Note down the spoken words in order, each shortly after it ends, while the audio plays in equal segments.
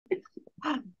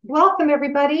Welcome,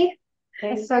 everybody.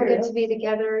 It's so good to be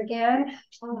together again.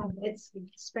 It's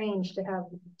strange to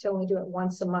only do it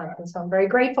once a month. And so I'm very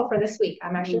grateful for this week.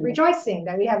 I'm actually rejoicing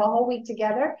that we have a whole week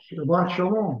together. Shabbat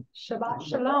Shalom. Shabbat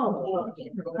Shalom.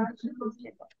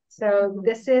 So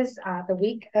this is the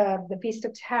week of the Feast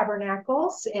of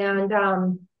Tabernacles. And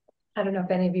I don't know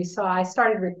if any of you saw, I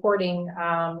started recording,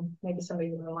 maybe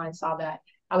somebody online saw that.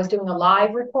 I was doing a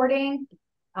live recording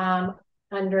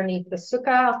underneath the sukkah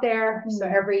out there. So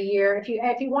every year, if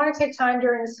you want to take time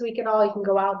during this week at all, you can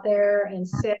go out there and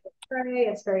sit and pray.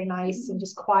 It's very nice and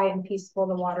just quiet and peaceful,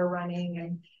 the water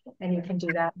running, and you can do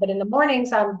that. But in the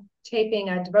mornings, I'm taping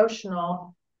a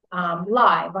devotional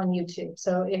live on YouTube.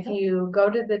 So if you go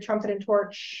to the Trumpet and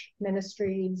Torch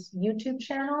Ministries YouTube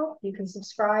channel, you can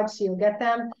subscribe so you'll get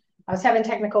them. I was having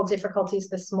technical difficulties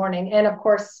this morning. And of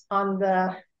course,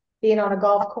 being on a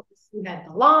golf course, we had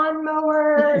the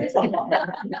lawnmowers.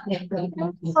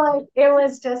 It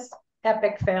was just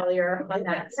epic failure on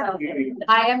that. So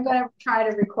I am going to try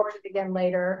to record it again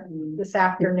later this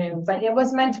afternoon, but it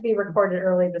was meant to be recorded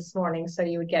early this morning so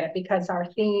you would get it, because our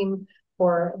theme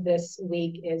for this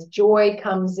week is Joy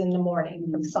Comes in the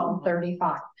Morning from Psalm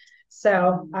 35.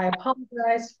 So I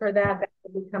apologize for that. That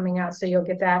will be coming out, so you'll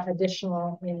get that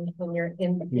additional in your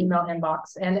email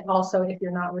inbox. And also, if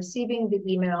you're not receiving the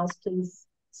emails, please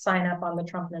sign up on the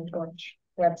Trumpet and Torch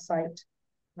website,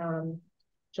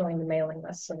 join the mailing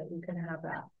list so that you can have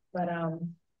that. But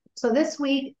so this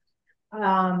week,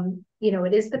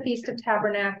 it is the Feast of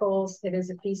Tabernacles. It is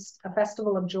a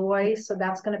festival of joy. So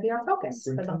that's going to be our focus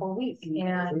for the whole week.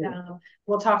 And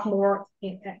we'll talk more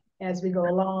as we go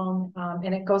along.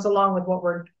 And it goes along with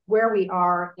where we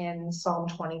are in Psalm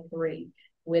 23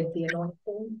 with the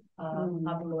anointing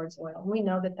of the Lord's oil. We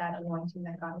know that anointing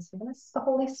that God has given us is the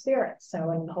Holy Spirit.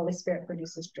 And the Holy Spirit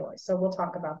produces joy. So we'll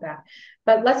talk about that.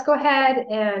 But let's go ahead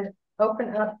and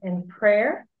open up in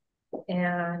prayer.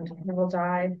 And we'll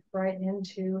dive right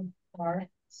into our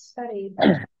study.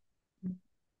 I'm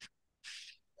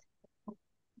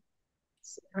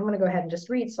going to go ahead and just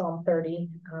read Psalm 30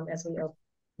 as we open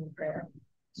in prayer.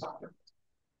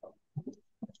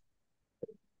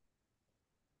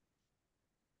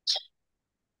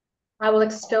 I will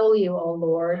extol you, O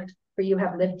Lord, for you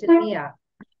have lifted me up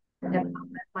and have not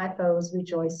let my foes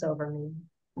rejoice over me.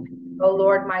 O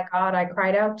Lord, my God, I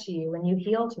cried out to you and you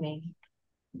healed me.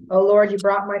 O Lord, you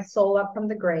brought my soul up from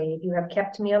the grave. You have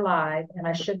kept me alive, and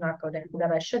I should not go down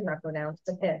to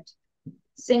the pit.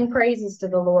 Sing praises to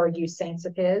the Lord, you saints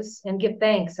of his, and give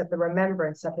thanks at the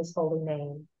remembrance of his holy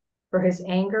name. For his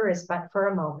anger is but for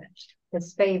a moment,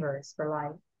 his favor is for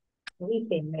life.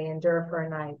 Weeping may endure for a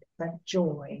night, but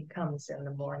joy comes in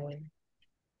the morning.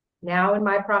 Now in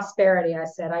my prosperity, I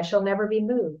said, I shall never be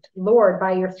moved. Lord,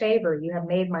 by your favor, you have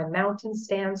made my mountain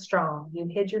stand strong. You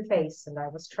hid your face, and I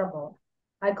was troubled.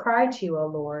 I cried to you, O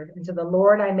Lord, and to the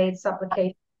Lord I made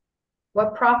supplication.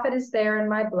 What profit is there in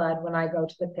my blood when I go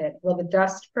to the pit? Will the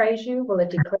dust praise you? Will it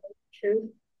declare the truth?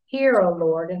 Hear, O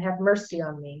Lord, and have mercy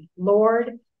on me.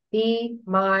 Lord, be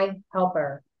my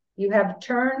helper. You have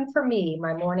turned for me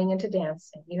my mourning into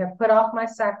dancing. You have put off my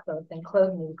sackcloth and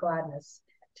clothed me with gladness,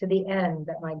 to the end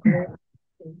that my glory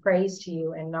can praise to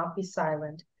you and not be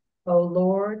silent. O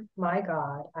Lord, my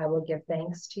God, I will give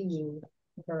thanks to you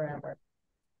forever.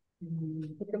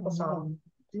 Beautiful song.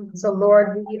 So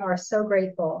Lord, we are so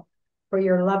grateful for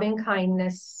your loving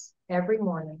kindness every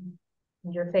morning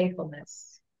and your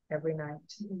faithfulness every night.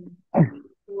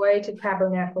 Joy to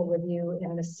tabernacle with you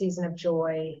in the season of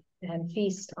joy and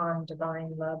feast on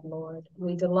divine love, Lord.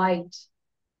 We delight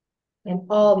in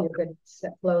all your goodness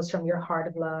that flows from your heart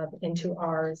of love into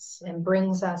ours and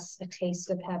brings us a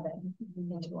taste of heaven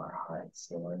into our hearts,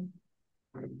 Lord.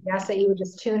 We ask that you would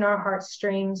just tune our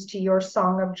heartstrings to your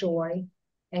song of joy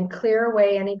and clear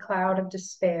away any cloud of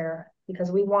despair,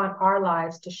 because we want our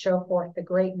lives to show forth the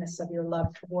greatness of your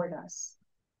love toward us,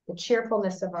 the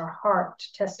cheerfulness of our heart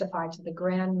to testify to the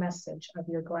grand message of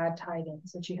your glad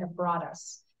tidings that you have brought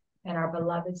us and our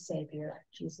beloved Savior,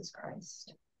 Jesus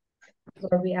Christ.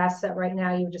 Lord, we ask that right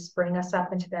now you just bring us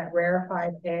up into that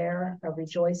rarefied air of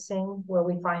rejoicing where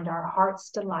we find our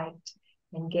heart's delight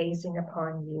in gazing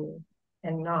upon you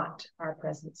and not our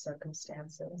present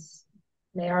circumstances.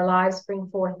 May our lives bring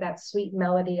forth that sweet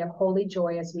melody of holy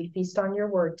joy as we feast on your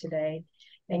word today,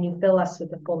 and you fill us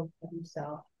with the fullness of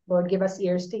yourself. Lord, give us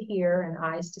ears to hear and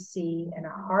eyes to see and a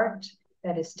heart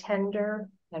that is tender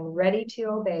and ready to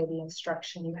obey the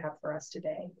instruction you have for us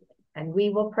today. And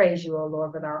we will praise you, O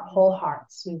Lord, with our whole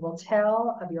hearts. We will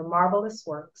tell of your marvelous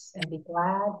works and be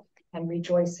glad and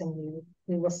rejoice in you.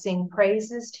 We will sing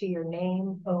praises to your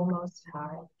name, O Most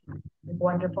High. In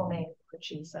wonderful name for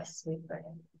Jesus, we pray.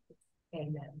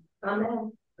 Amen.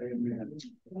 Amen.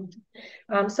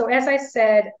 Amen. So as I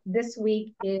said, this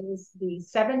week is the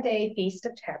 7-day Feast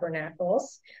of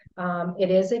Tabernacles. It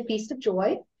is a feast of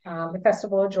joy, a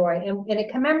festival of joy, and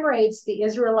it commemorates the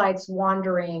Israelites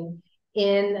wandering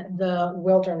in the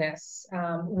wilderness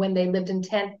when they lived in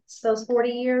tents those 40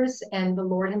 years, and the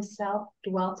Lord himself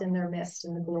dwelt in their midst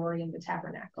in the glory in the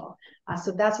tabernacle.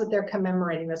 So that's what they're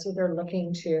commemorating. That's what they're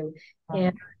looking to.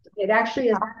 And it actually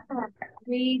is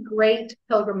 3 great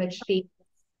pilgrimage feasts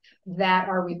that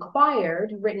are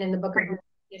required, written in the book of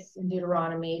Leviticus and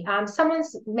Deuteronomy.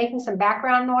 Someone's making some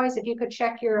background noise. If you could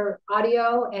check your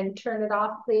audio and turn it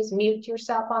off, please. Mute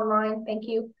yourself online. Thank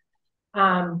you.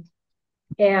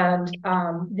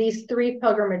 These 3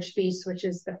 pilgrimage feasts, which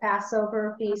is the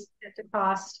Passover feast,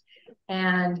 Pentecost,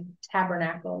 and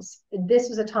Tabernacles. This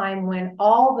was a time when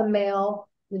all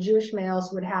the Jewish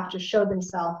males would have to show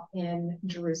themselves in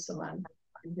Jerusalem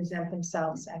and present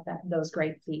themselves at those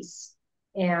great feasts.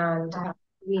 And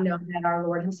we know that our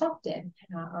Lord himself did,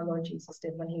 our Lord Jesus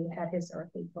did when he had his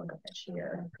earthly pilgrimage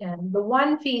here. And the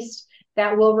one feast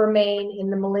that will remain in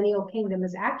the millennial kingdom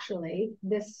is actually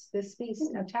this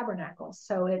Feast of Tabernacles.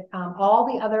 So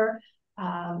all the other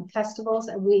festivals,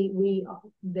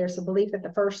 there's a belief that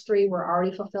the first 3 were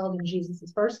already fulfilled in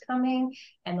Jesus's first coming,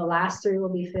 and the last 3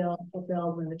 will be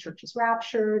fulfilled when the church is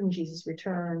raptured and Jesus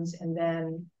returns, and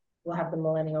then we'll have the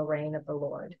millennial reign of the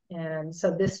Lord. And so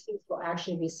this feast will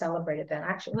actually be celebrated then.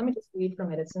 Actually, let me just read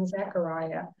from it. It's in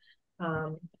Zechariah.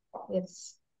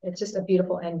 It's just a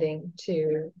beautiful ending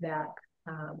to that,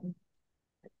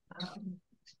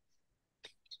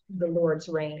 the Lord's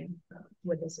reign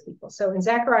with his people. So in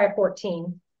Zechariah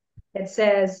 14, it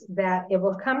says that it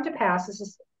will come to pass, this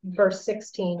is verse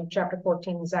 16 of chapter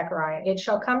 14 in Zechariah, it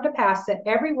shall come to pass that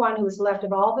everyone who is left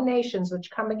of all the nations which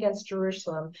come against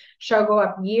Jerusalem shall go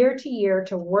up year to year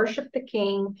to worship the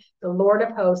King, the Lord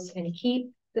of hosts, and keep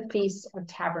the Feast of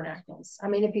Tabernacles. I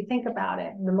mean, if you think about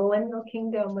it, the millennial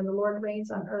kingdom, when the Lord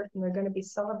reigns on earth, and they're going to be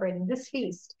celebrating this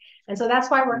feast. And so that's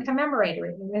why we're commemorating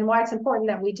it, and why it's important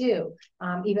that we do.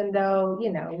 Even though,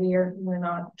 we're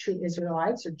not true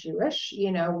Israelites or Jewish,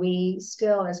 we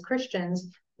still, as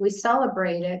Christians, we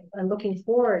celebrate it and looking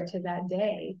forward to that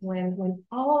day when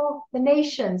all the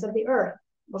nations of the earth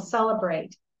will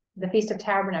celebrate the Feast of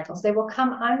Tabernacles. They will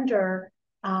come under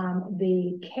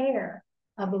the care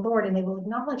of the Lord, and they will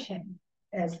acknowledge him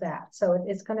as that. So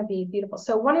it's going to be beautiful.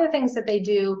 So one of the things that they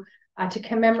do to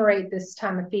commemorate this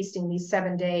time of feasting, these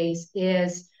 7 days,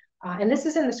 is, and this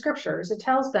is in the scriptures, it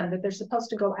tells them that they're supposed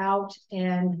to go out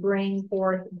and bring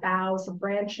forth boughs of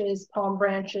branches, palm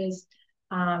branches,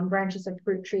 branches of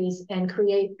fruit trees, and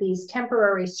create these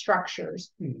temporary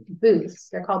structures, booths.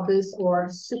 They're called booths or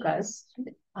sukkahs.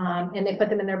 And they put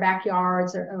them in their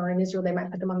backyards, or in Israel, they might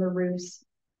put them on their roofs.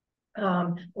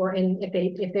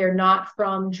 If they're not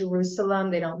from Jerusalem,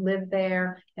 they don't live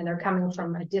there, and they're coming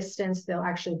from a distance, they'll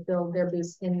actually build their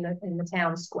booths in the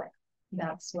town square.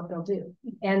 That's what they'll do,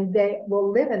 and they will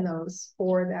live in those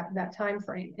for that time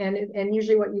frame. And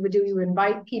usually, what you would do, you would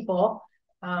invite people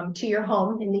to your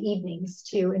home in the evenings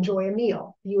to enjoy a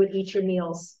meal. You would eat your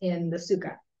meals in the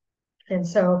sukkah, and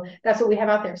so that's what we have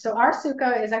out there. So our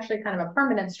sukkah is actually kind of a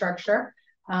permanent structure.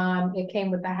 It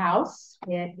came with the house.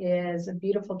 It is a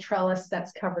beautiful trellis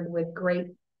that's covered with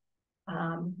grape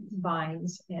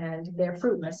vines, and they're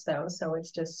fruitless though, so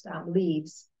it's just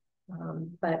leaves.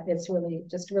 But it's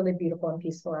really beautiful and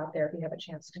peaceful out there if you have a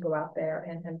chance to go out there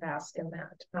and bask in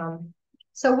that.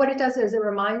 So what it does is it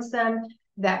reminds them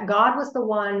that God was the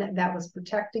one that was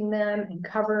protecting them and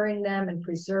covering them and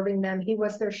preserving them. He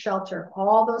was their shelter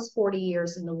all those 40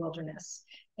 years in the wilderness.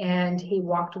 And he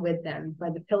walked with them by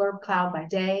the pillar of cloud by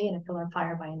day and a pillar of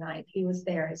fire by night. He was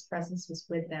there. His presence was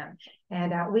with them.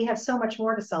 And we have so much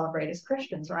more to celebrate as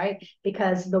Christians, right?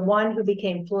 Because the one who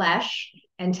became flesh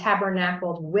and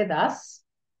tabernacled with us,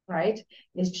 right,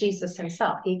 is Jesus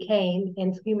himself. He came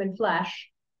in human flesh,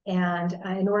 and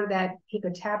in order that he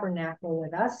could tabernacle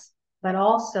with us, but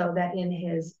also that in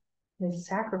his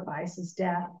sacrifice, his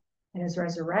death, and his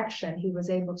resurrection, he was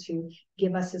able to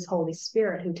give us his Holy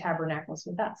Spirit who tabernacles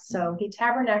with us. So he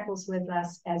tabernacles with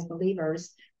us as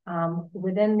believers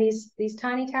within these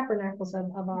tiny tabernacles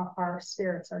of our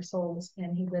spirits, our souls,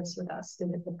 and he lives with us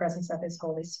through the presence of his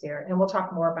Holy Spirit. And we'll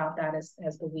talk more about that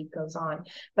as the week goes on.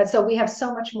 But so we have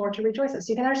so much more to rejoice in.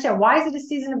 So you can understand, why is it a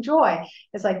season of joy?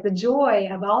 It's like the joy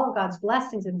of all of God's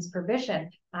blessings and his provision.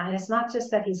 And it's not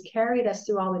just that he's carried us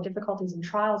through all the difficulties and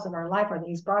trials of our life, or that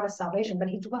he's brought us salvation, but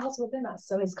he dwells within us.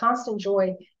 So his constant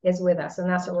joy is with us. And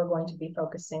that's what we're going to be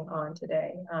focusing on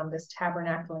today, this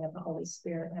tabernacling of the Holy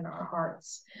Spirit in our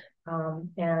hearts.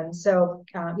 And so,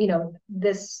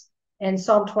 this And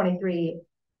Psalm 23,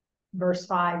 verse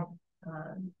 5,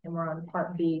 and we're on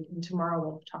part B, and tomorrow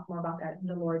we'll talk more about that.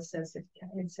 The Lord says,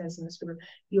 it says in the scripture,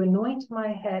 you anoint my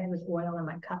head with oil and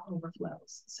my cup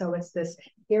overflows. So it's this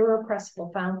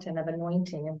irrepressible fountain of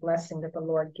anointing and blessing that the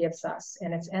Lord gives us,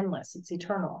 and it's endless, it's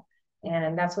eternal.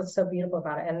 And that's what's so beautiful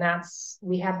about it. And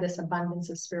we have this abundance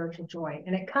of spiritual joy,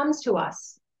 and it comes to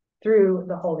us through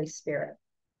the Holy Spirit.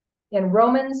 In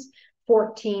Romans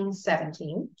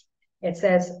 14:17, it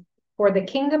says, for the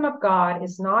kingdom of God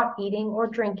is not eating or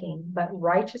drinking, but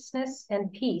righteousness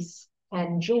and peace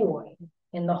and joy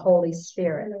in the Holy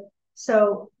Spirit.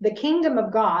 So the kingdom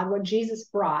of God, what Jesus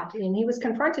brought, and he was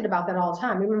confronted about that all the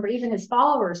time. Remember, even his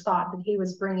followers thought that he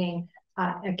was bringing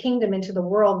a kingdom into the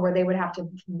world where they would have to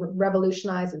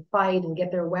revolutionize and fight and get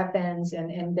their weapons,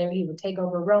 and then he would take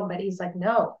over Rome. But he's like,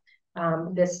 no,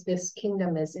 this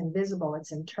kingdom is invisible,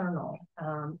 it's internal,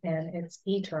 and it's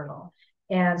eternal.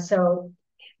 And so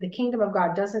the kingdom of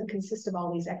God doesn't consist of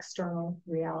all these external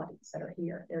realities that are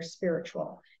here. They're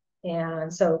spiritual.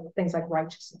 And so things like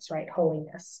righteousness, right?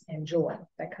 Holiness and joy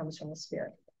that comes from the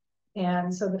Spirit.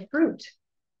 And so the fruit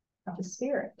of the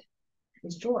Spirit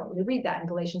is joy. We read that in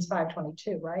Galatians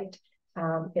 5:22, right?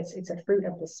 It's a fruit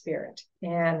of the Spirit.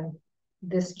 And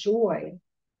this joy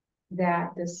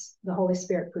that the Holy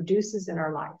Spirit produces in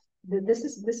our life, this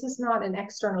is not an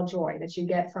external joy that you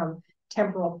get from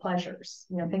temporal pleasures,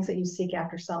 things that you seek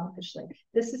after selfishly.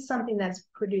 This is something that's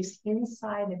produced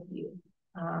inside of you.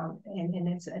 And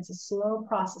it's a slow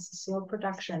process, a slow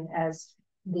production as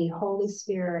the Holy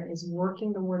Spirit is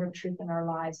working the word of truth in our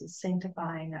lives, is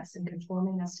sanctifying us and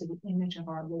conforming us to the image of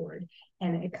our Lord.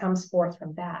 And it comes forth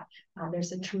from that.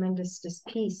 There's a tremendous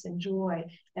peace and joy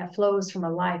that flows from a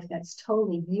life that's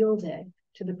totally yielded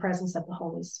to the presence of the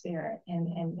Holy Spirit.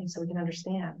 And so we can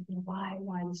understand why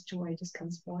this joy just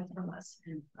comes forth from us,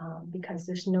 because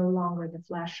there's no longer the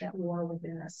flesh at war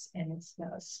within us, and it's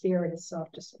the Spirit itself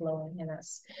just flowing in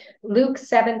us. Luke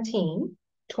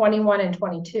 17:21 and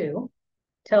 22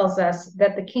 tells us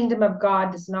that the kingdom of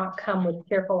God does not come with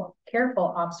careful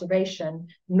observation,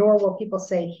 nor will people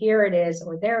say, here it is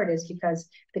or there it is, because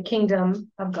the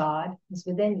kingdom of God is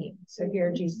within you. So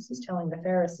here Jesus is telling the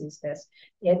Pharisees this.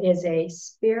 It is a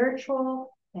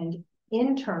spiritual and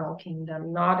internal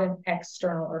kingdom, not an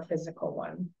external or physical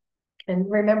one. And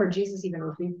remember, Jesus even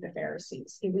rebuked the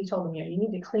Pharisees. He told them, you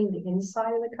need to clean the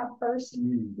inside of the cup first.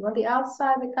 You want the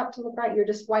outside of the cup to look right, you're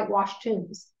just whitewashed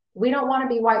tombs. We don't want to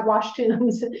be whitewashed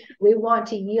tombs. We want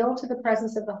to yield to the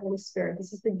presence of the Holy Spirit.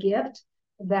 This is the gift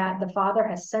that the Father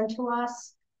has sent to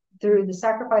us through the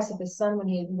sacrifice of his Son when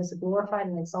he was glorified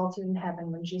and exalted in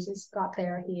heaven. When Jesus got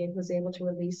there, he was able to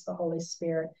release the Holy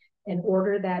Spirit in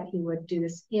order that he would do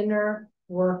this inner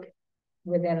work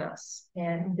within us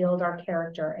and build our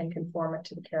character and conform it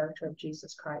to the character of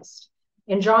Jesus Christ.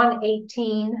 In John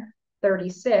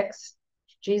 18:36,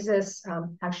 Jesus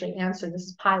actually answered. This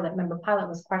is Pilate. Remember, Pilate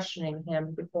was questioning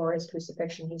him before his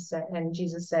crucifixion. He said, and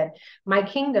Jesus said, my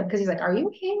kingdom, because he's like, are you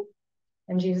a king?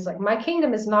 And Jesus is like, my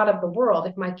kingdom is not of the world.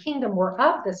 If my kingdom were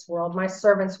of this world, my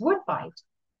servants would fight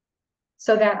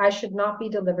so that I should not be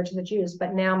delivered to the Jews.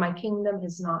 But now my kingdom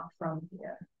is not from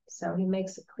here. So he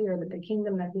makes it clear that the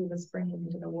kingdom that he was bringing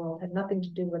into the world had nothing to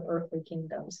do with earthly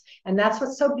kingdoms. And that's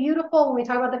what's so beautiful when we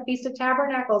talk about the Feast of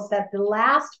Tabernacles, that the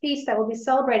last feast that will be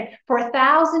celebrated for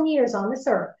 1,000 years on this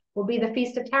earth will be the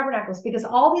Feast of Tabernacles, because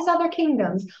all these other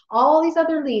kingdoms, all these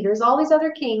other leaders, all these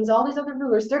other kings, all these other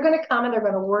rulers, they're going to come and they're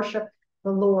going to worship the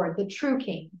Lord, the true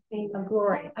King of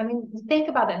glory. I mean, think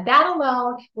about that. That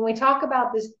alone, when we talk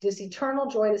about this eternal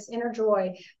joy, this inner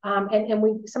joy, and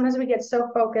we sometimes we get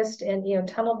so focused and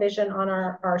tunnel vision on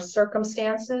our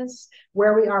circumstances,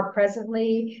 where we are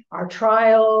presently, our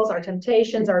trials, our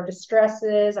temptations, our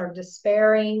distresses, our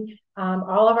despairing,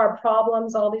 all of our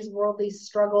problems, all these worldly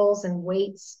struggles and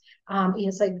weights.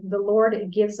 It's like the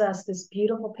Lord gives us this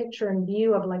beautiful picture and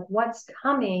view of like what's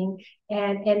coming,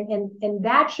 and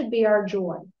that should be our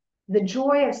joy. The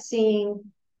joy of seeing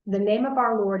the name of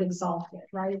our Lord exalted,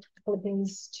 right?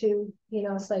 Philippians 2,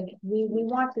 it's like we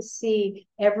want to see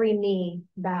every knee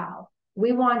bow.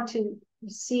 We want to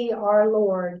see our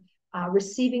Lord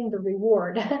receiving the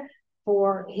reward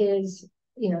for his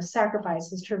sacrifice,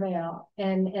 his travail,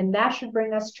 and that should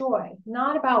bring us joy.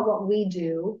 Not about what we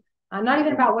do, not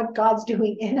even about what God's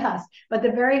doing in us, but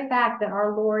the very fact that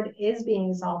our Lord is being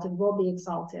exalted, will be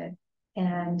exalted,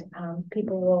 and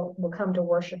people will come to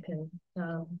worship him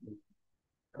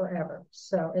forever.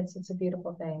 So it's a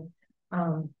beautiful thing.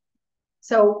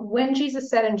 So when Jesus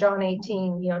said in John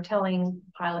 18, telling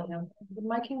Pilate,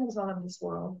 my kingdom's not of this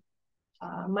world.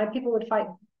 My people would fight,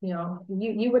 you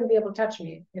wouldn't be able to touch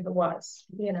me if it was,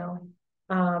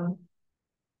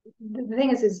 the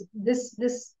thing is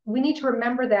this we need to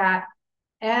remember that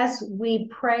as we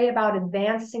pray about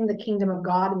advancing the kingdom of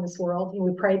God in this world, and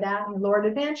we pray that, Lord,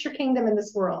 advance your kingdom in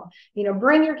this world,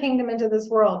 bring your kingdom into this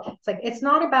world. It's like, it's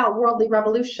not about worldly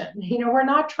revolution. We're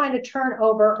not trying to turn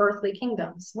over earthly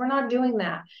kingdoms. We're not doing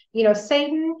that.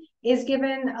 Satan is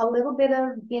given a little bit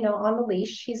of, on the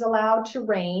leash. He's allowed to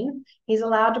reign. He's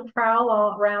allowed to prowl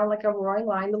all around like a roaring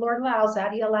lion. The Lord allows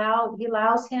that. He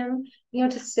allows him,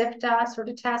 to sift us or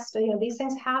to test. These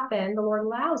things happen. The Lord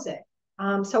allows it.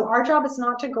 So our job is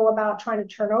not to go about trying to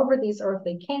turn over these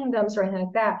earthly kingdoms or anything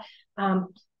like that.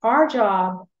 Our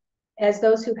job as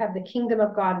those who have the kingdom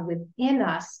of God within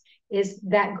us is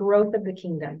that growth of the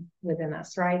kingdom within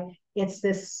us, right? It's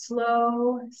this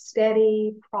slow,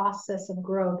 steady process of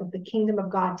growth of the kingdom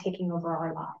of God taking over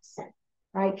our lives,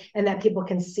 right? And that people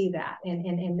can see that, and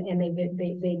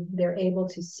they're able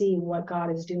to see what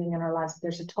God is doing in our lives.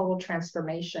 There's a total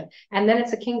transformation, and then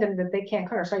it's a kingdom that they can't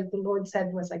conquer. So the Lord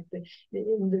said was like,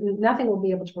 nothing will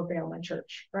be able to prevail my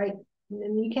church, right?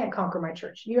 You can't conquer my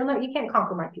church. You can't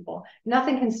conquer my people.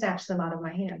 Nothing can snatch them out of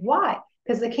my hand. Why?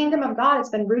 Because the kingdom of God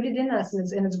has been rooted in us,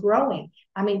 and it's growing.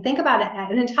 I mean, think about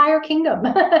it. An entire kingdom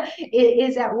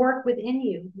is at work within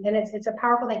you, and it's a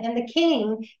powerful thing. And the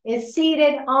king is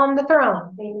seated on the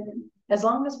throne. As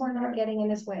long as we're not getting in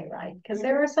his way, right? Because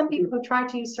there are some people who try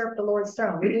to usurp the Lord's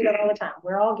throne. We do that all the time.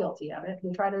 We're all guilty of it.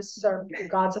 We try to usurp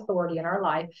God's authority in our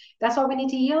life. That's why we need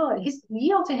to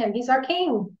yield to him. He's our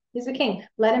king. He's the king.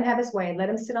 Let him have his way. Let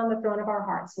him sit on the throne of our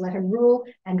hearts. Let him rule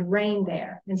and reign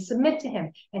there and submit to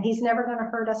him. And he's never going to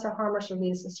hurt us or harm us or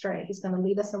lead us astray. He's going to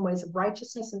lead us in ways of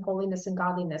righteousness and holiness and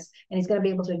godliness. And he's going to be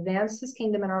able to advance his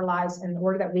kingdom in our lives in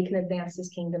order that we can advance his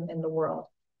kingdom in the world.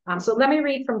 So let me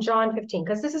read from John 15,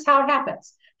 because this is how it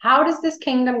happens. How does this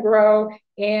kingdom grow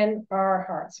in our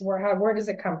hearts? Where does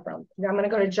it come from? I'm going to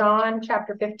go to John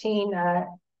chapter 15, the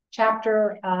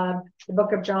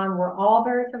book of John. We're all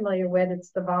very familiar with. It's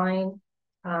the vine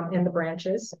and the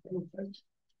branches.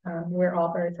 We're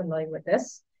all very familiar with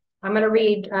this. I'm going to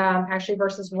read actually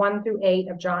verses 1 through 8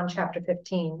 of John chapter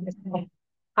 15.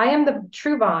 I am the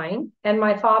true vine, and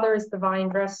my Father is the vine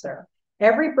dresser.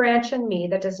 Every branch in me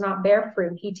that does not bear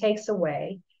fruit, he takes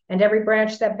away. And every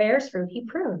branch that bears fruit, he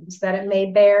prunes, that it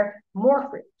may bear more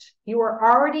fruit. You are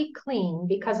already clean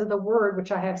because of the word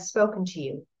which I have spoken to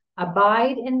you.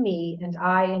 Abide in me, and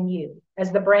I in you.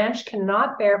 As the branch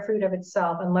cannot bear fruit of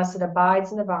itself unless it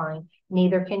abides in the vine,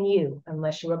 neither can you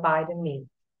unless you abide in me.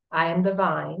 I am the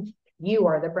vine, you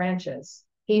are the branches.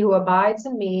 He who abides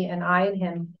in me and I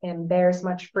in him bears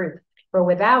much fruit. For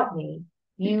without me,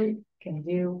 you can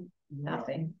do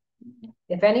nothing.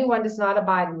 If anyone does not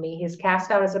abide in me, he is cast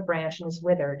out as a branch and is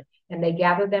withered, and they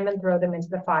gather them and throw them into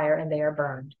the fire, and they are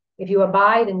burned. If you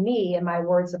abide in me and my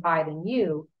words abide in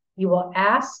you, you will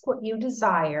ask what you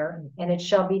desire, and it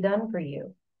shall be done for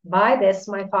you. By this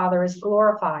my Father is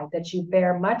glorified, that you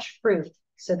bear much fruit,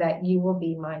 so that you will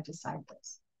be my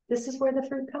disciples. This is where the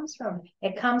fruit comes from.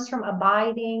 It comes from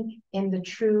abiding in the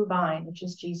true vine, which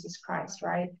is Jesus Christ,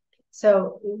 right?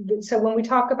 So when we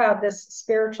talk about this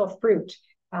spiritual fruit,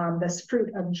 this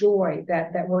fruit of joy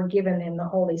that we're given in the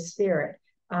Holy Spirit,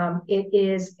 it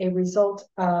is a result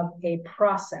of a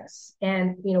process.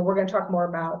 And, we're going to talk more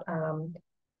about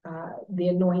the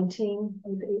anointing.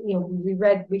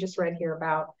 We just read here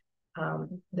about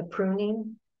the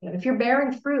pruning. If you're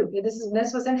bearing fruit,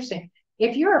 this was interesting.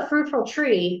 If you're a fruitful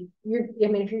tree,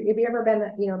 if you ever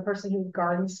been a person who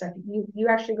gardens stuff, you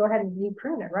actually go ahead and you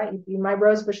prune it, right? My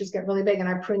rose bushes get really big, and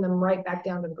I prune them right back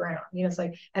down to the ground. It's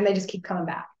like, and they just keep coming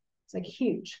back. It's like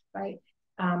huge, right?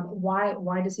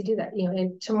 Why does he do that?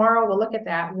 And tomorrow we'll look at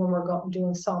that when we're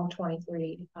doing Psalm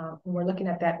 23. And we're looking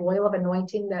at that oil of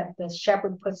anointing that the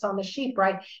shepherd puts on the sheep,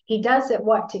 right? He does it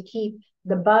to keep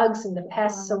the bugs and the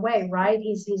pests away, right?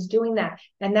 He's doing that,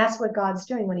 and that's what God's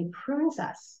doing when he prunes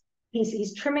us.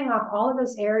 He's trimming off all of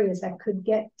those areas that could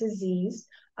get disease.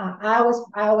 I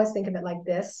always think of it like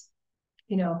this.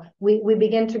 We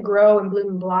begin to grow and bloom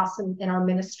and blossom in our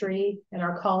ministry and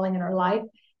our calling and our life.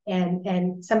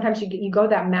 And sometimes you go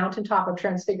that mountaintop of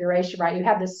transfiguration, right? You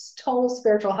have this total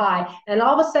spiritual high, and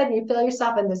all of a sudden you feel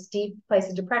yourself in this deep place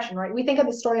of depression, right? We think of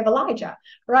the story of Elijah,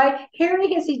 right? Here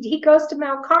he is, he goes to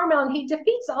Mount Carmel and he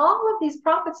defeats all of these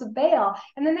prophets of Baal.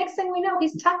 And the next thing we know,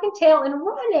 he's tucking tail and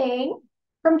running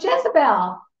from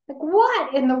Jezebel. Like,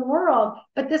 what in the world?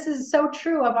 But this is so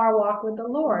true of our walk with the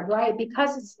Lord, right?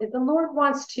 Because the Lord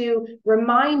wants to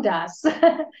remind us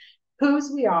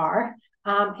whose we are,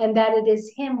 and that it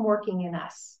is him working in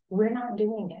us. We're not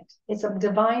doing it. It's a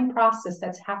divine process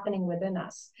that's happening within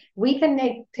us. We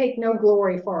can take no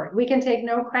glory for it. We can take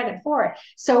no credit for it.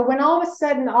 So when all of a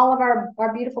sudden all of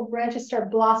our beautiful branches start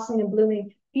blossoming and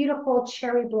blooming, beautiful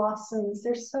cherry blossoms,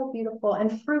 they're so beautiful,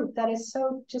 and fruit that is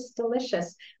so just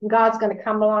delicious, God's going to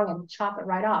come along and chop it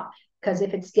right off, because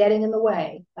if it's getting in the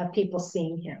way of people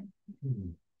seeing him.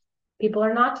 People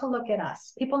are not to look at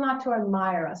us. People not to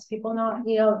admire us. People not,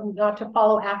 not to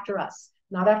follow after us,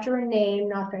 not after a name,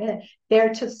 not for anything.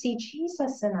 They're to see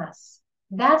Jesus in us.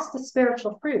 That's the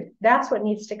spiritual fruit. That's what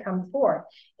needs to come forth.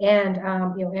 And,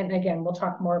 and again, we'll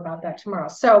talk more about that tomorrow.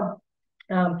 So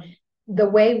the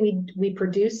way we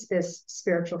produce this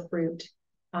spiritual fruit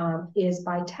is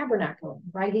by tabernacling,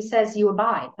 right? He says you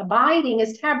abide. Abiding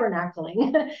is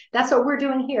tabernacling. That's what we're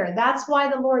doing here. That's why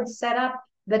the Lord set up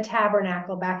the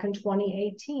tabernacle back in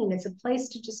 2018. It's a place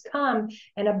to just come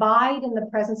and abide in the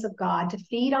presence of God, to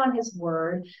feed on his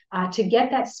word, to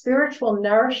get that spiritual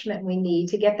nourishment we need,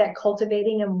 to get that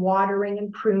cultivating and watering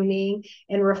and pruning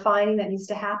and refining that needs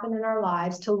to happen in our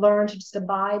lives, to learn to just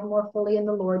abide more fully in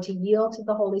the Lord, to yield to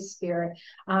the Holy Spirit,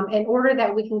 in order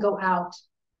that we can go out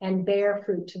and bear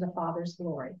fruit to the Father's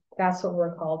glory. That's what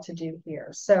we're called to do here.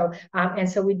 So, and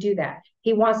so we do that.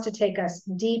 He wants to take us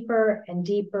deeper and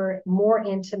deeper, more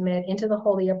intimate, into the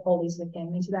Holy of Holies with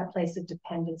him, into that place of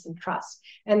dependence and trust.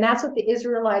 And that's what the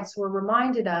Israelites were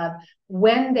reminded of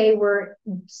when they were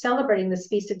celebrating this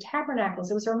Feast of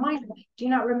Tabernacles. It was a reminder, do you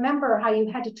not remember how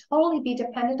you had to totally be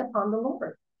dependent upon the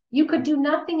Lord? You could do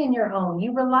nothing in your own.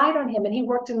 You relied on him, and he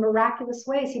worked in miraculous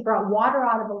ways. He brought water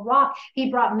out of a rock.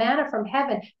 He brought manna from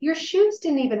heaven. Your shoes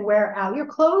didn't even wear out. Your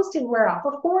clothes didn't wear out.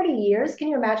 For 40 years, can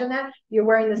you imagine that? You're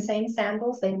wearing the same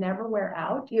sandals. They never wear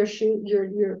out. Your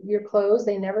clothes,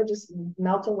 they never just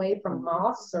melt away from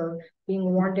moss or being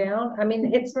worn down. I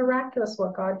mean, it's miraculous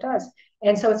what God does.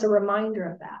 And so it's a reminder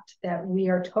of that we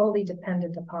are totally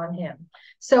dependent upon him.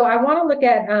 So I want to look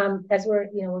at, as we're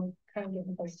kind of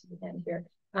getting close to the end here.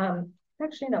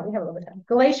 Actually, no, we have a little bit of time.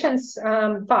 Galatians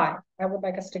 5. I would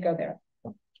like us to go there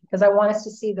because I want us to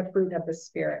see the fruit of the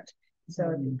Spirit.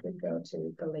 So if you could go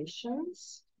to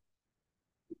Galatians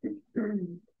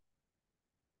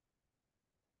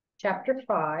chapter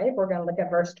 5, we're going to look at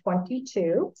verse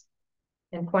 22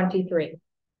 and 23.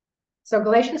 So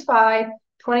Galatians 5,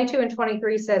 22 and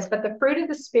 23 says, but the fruit of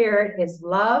the Spirit is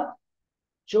love,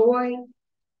 joy,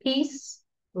 peace,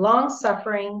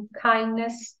 long-suffering,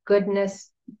 kindness, goodness,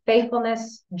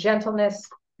 faithfulness, gentleness,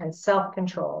 and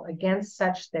self-control. Against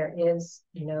such there is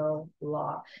no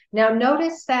law. Now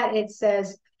notice that it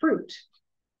says fruit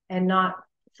and not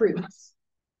fruits.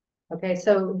 Okay,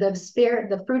 so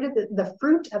the fruit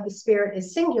of the Spirit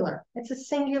is singular. It's a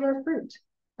singular fruit,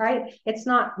 right? It's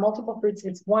not multiple fruits,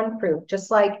 it's one fruit,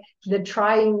 just like the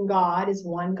triune God is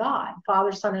one God,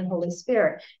 Father, Son, and Holy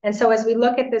Spirit. And so as we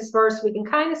look at this verse, we can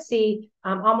kind of see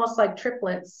almost like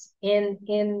triplets in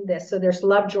this. So there's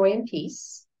love, joy, and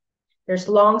peace. There's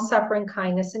long suffering,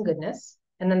 kindness, and goodness.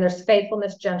 And then there's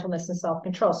faithfulness, gentleness, and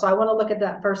self-control. So I want to look at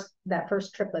that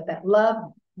first triplet, that love,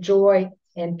 joy,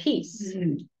 and peace.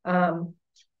 Now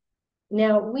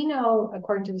we know,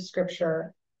 according to the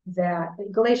scripture, that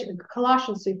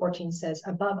Colossians 3:14 says,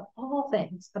 above all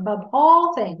things,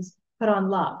 put on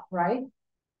love, right?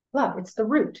 Love, it's the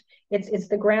root. It's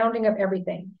the grounding of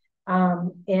everything.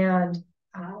 And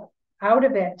out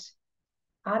of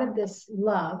this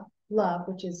love,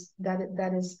 which is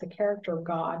that is the character of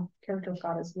God. The character of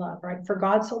God is love, right? For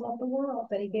God so loved the world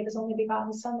that he gave his only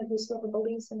begotten Son, that whosoever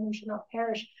believes in him should not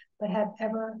perish, but have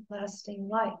everlasting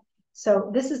life.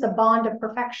 So this is the bond of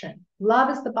perfection. Love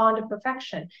is the bond of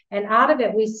perfection. And out of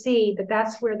it, we see that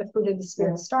that's where the fruit of the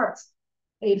Spirit starts.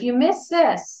 If you miss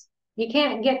this, you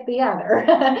can't get the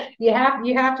other. you have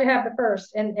to have the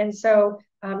first. And so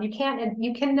you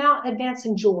cannot advance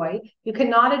in joy. You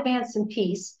cannot advance in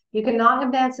peace. You cannot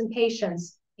advance in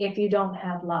patience if you don't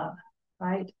have love,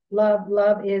 right?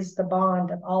 Love is the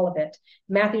bond of all of it.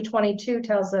 Matthew 22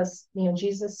 tells us,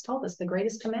 Jesus told us the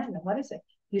greatest commandment. What is it?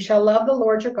 You shall love the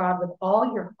Lord your God with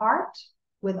all your heart,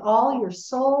 with all your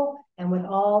soul, and with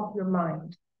all your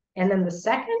mind. And then the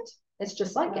second, it's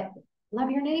just like it.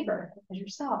 Love your neighbor as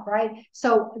yourself, right?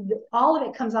 So all of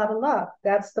it comes out of love.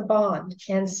 That's the bond.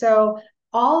 And so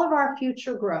all of our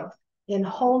future growth in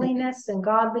holiness and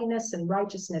godliness and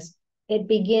righteousness, it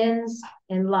begins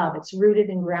in love. It's rooted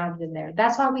and grounded in there.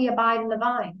 That's why we abide in the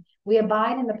vine. We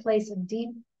abide in the place of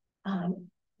deep,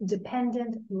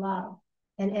 dependent love.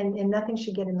 And nothing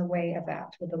should get in the way of that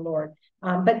with the Lord.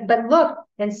 But look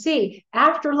and see,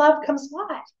 after love comes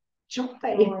what? Joy.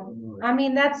 I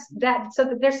mean, that's that.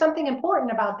 So there's something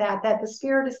important about that the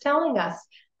Spirit is telling us.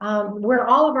 where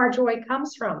all of our joy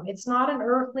comes from. It's not an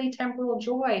earthly temporal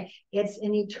joy. It's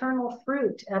an eternal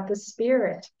fruit of the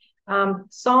Spirit.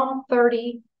 Psalm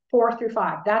 34-5.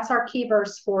 That's our key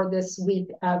verse for this week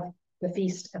of the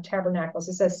Feast of Tabernacles.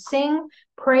 It says, sing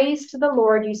praise to the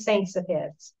Lord, you saints of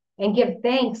his, and give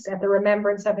thanks at the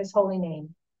remembrance of his holy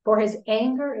name. For his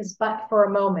anger is but for a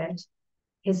moment.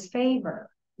 His favor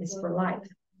is for life.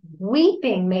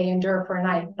 Weeping may endure for a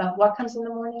night, but what comes in the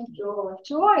morning?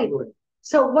 Joy.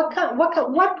 So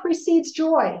what precedes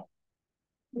joy?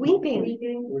 Weeping.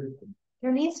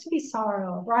 There needs to be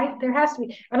sorrow, right? There has to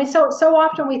be. I mean, so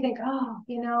often we think, oh,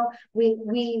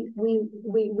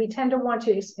 we tend to want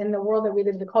to, in the world that we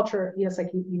live in, the culture, it's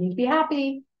like you need to be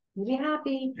happy. You be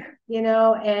happy,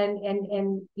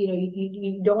 and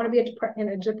you don't want to be in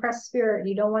a depressed spirit.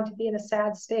 You don't want to be in a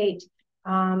sad state.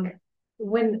 When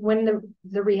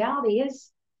the reality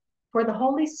is, for the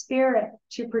Holy Spirit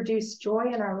to produce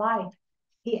joy in our life,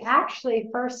 he actually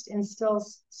first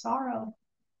instills sorrow,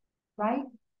 right?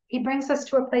 He brings us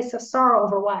to a place of sorrow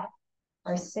over what?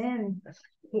 Our sin.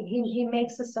 He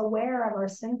makes us aware of our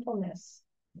sinfulness,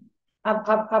 of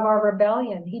our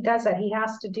rebellion. He does that. He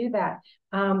has to do that.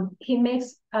 He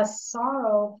makes us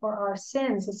sorrow for our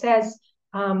sins. It says,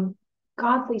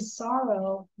 godly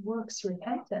sorrow works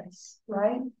repentance,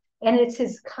 right? And it's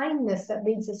his kindness that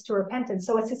leads us to repentance.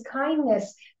 So it's his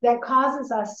kindness that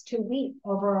causes us to weep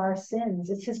over our sins.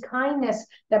 It's his kindness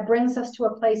that brings us to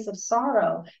a place of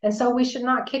sorrow. And so we should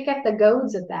not kick at the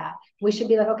goads of that. We should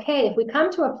be like, okay, if we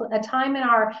come to a time in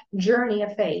our journey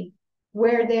of faith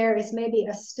where there is maybe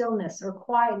a stillness or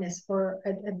quietness or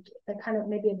a kind of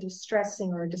maybe a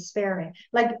distressing or despairing,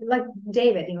 like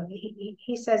David,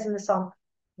 he says in the Psalm,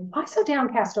 why so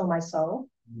downcast, O my soul?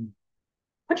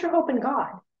 Put your hope in God.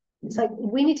 It's like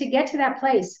we need to get to that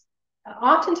place.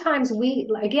 Oftentimes we,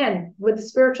 again, with the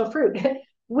spiritual fruit,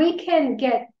 we can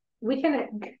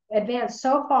advance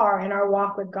so far in our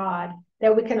walk with God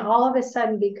that we can all of a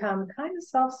sudden become kind of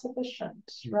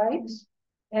self-sufficient, right?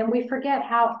 And we forget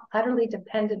how utterly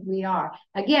dependent we are.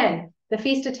 Again, the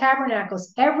Feast of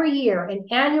Tabernacles, every year, an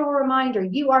annual reminder,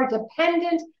 you are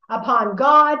dependent upon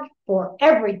God for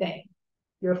everything.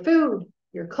 Your food,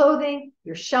 your clothing,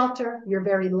 your shelter, your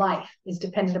very life is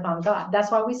dependent upon God.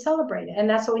 That's why we celebrate it. And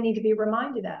that's what we need to be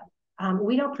reminded of.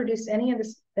 We don't produce any of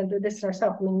this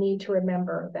ourselves. We need to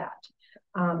remember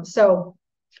that. So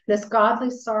this godly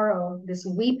sorrow, this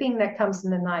weeping that comes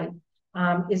in the night,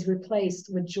 is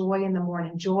replaced with joy in the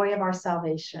morning, joy of our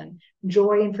salvation,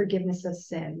 joy in forgiveness of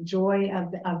sin, joy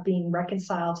of being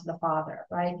reconciled to the Father,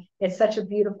 right? It's such a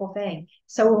beautiful thing.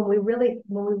 So when we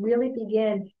really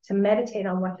begin to meditate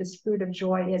on what this fruit of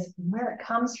joy is, where it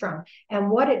comes from, and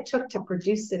what it took to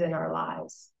produce it in our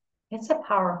lives, it's a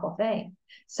powerful thing.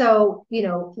 So, we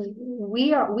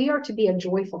are to be a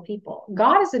joyful people.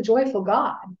 God is a joyful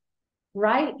God.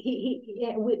 Right?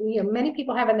 Many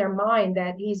people have in their mind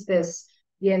that he's this,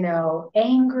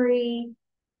 angry,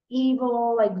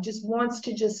 evil, like just wants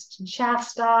to just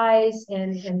chastise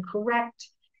and correct.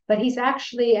 But he's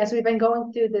actually, as we've been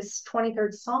going through this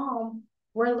 23rd Psalm,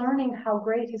 we're learning how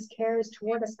great his care is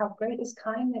toward us, how great his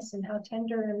kindness and how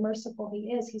tender and merciful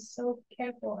he is. He's so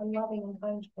careful and loving and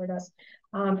kind toward us.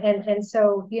 And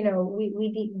so,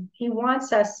 he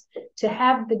wants us to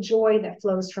have the joy that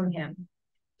flows from him,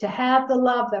 to have the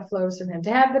love that flows from him,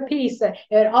 to have the peace that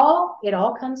it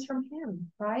all comes from him,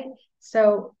 right?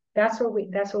 So that's what we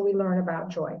learn about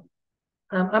joy.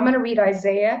 I'm going to read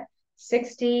Isaiah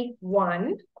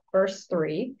 61, verse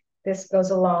 3. This goes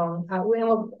along, and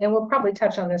we'll probably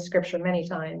touch on this scripture many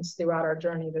times throughout our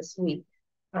journey this week.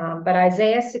 But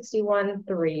Isaiah 61,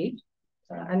 3,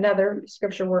 another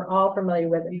scripture we're all familiar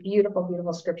with, a beautiful,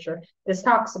 beautiful scripture. This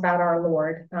talks about our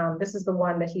Lord. This is the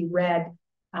one that he read.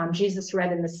 Jesus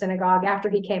read in the synagogue after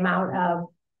he came out of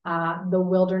the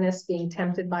wilderness being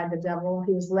tempted by the devil.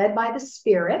 He was led by the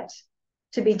Spirit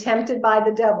to be tempted by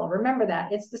the devil. Remember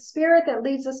that. It's the Spirit that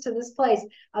leads us to this place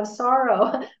of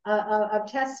sorrow,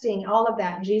 of testing, all of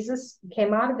that. Jesus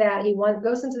came out of that. He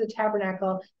goes into the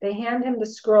tabernacle. They hand him the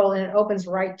scroll, and it opens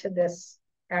right to this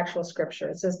actual scripture.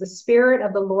 It says, the Spirit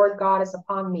of the Lord God is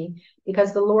upon me,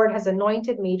 because the Lord has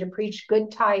anointed me to preach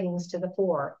good tidings to the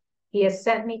poor. He has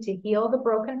sent me to heal the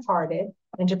brokenhearted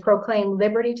and to proclaim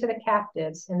liberty to the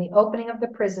captives and the opening of the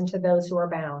prison to those who are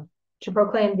bound, to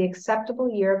proclaim the acceptable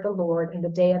year of the Lord and the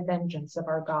day of vengeance of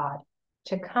our God,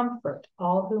 to comfort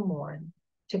all who mourn,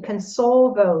 to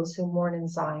console those who mourn in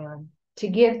Zion, to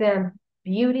give them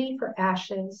beauty for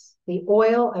ashes, the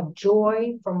oil of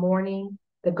joy for mourning,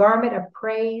 the garment of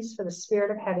praise for the spirit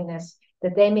of heaviness,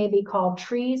 that they may be called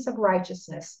trees of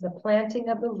righteousness, the planting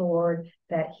of the Lord,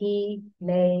 that he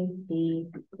may be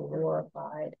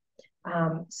glorified.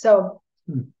 So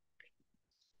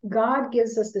God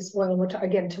gives us this oil, which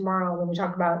again, tomorrow when we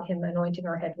talk about him anointing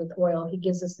our head with oil, he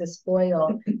gives us this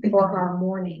oil for our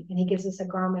mourning, and he gives us a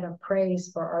garment of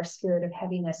praise for our spirit of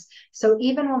heaviness. So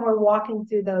even when we're walking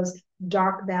through those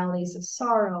dark valleys of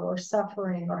sorrow or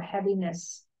suffering or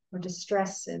heaviness or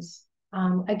distresses,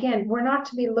 again, we're not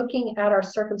to be looking at our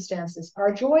circumstances.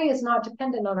 Our joy is not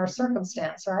dependent on our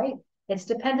circumstance, right? It's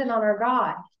dependent on our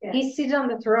God. Yes. He's seated on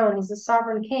the throne. He's a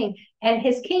sovereign king, and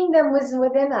his kingdom was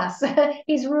within us.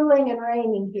 He's ruling and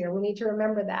reigning here. We need to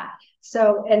remember that.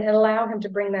 So, and allow him to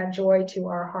bring that joy to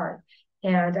our heart,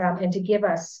 and to give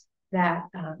us that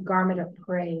garment of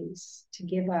praise, to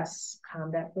give us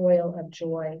that oil of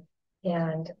joy.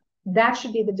 And that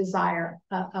should be the desire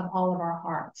of all of our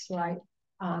hearts, right?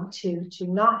 To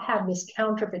not have this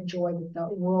counterfeit joy that the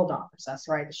world offers us,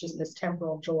 right? It's just this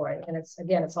temporal joy. And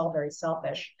it's all very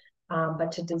selfish.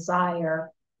 But to desire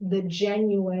the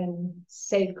genuine,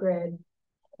 sacred,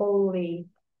 holy,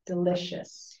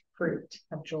 delicious fruit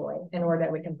of joy in order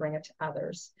that we can bring it to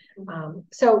others.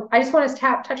 So I just want us to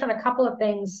touch on a couple of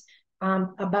things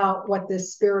about what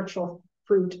this spiritual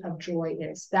fruit of joy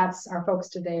is. That's our focus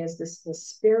today, is this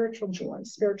spiritual joy.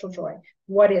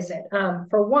 What is it?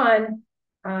 For one,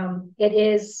 it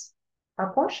is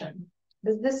our portion.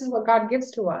 This is what God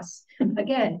gives to us.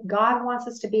 Again, God wants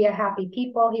us to be a happy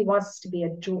people. He wants us to be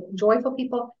a joyful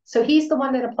people. So he's the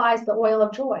one that applies the oil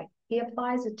of joy. He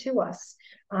applies it to us.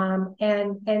 And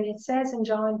it says in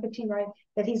John 15, right,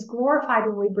 that he's glorified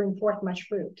when we bring forth much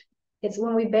fruit. It's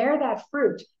when we bear that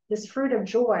fruit, this fruit of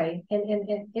joy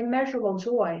and immeasurable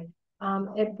joy,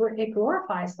 it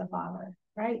glorifies the Father,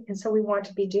 right? And so we want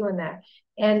to be doing that.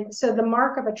 And so the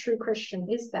mark of a true Christian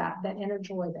is that inner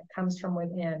joy that comes from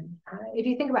within. If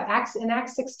you think about Acts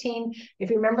 16, if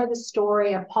you remember the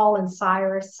story of Paul and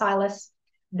Silas,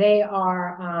 they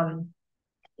are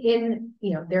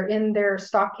they're in their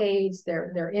stockades,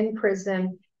 they're in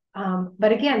prison.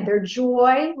 But again, their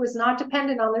joy was not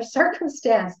dependent on their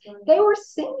circumstance. They were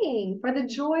singing for the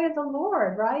joy of the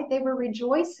Lord, right? They were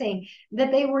rejoicing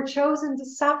that they were chosen to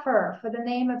suffer for the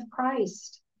name of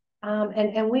Christ.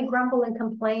 And we grumble and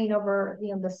complain over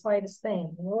the slightest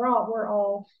thing. We're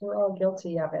all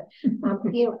guilty of it.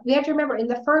 We have to remember, in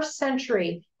the first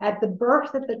century, at the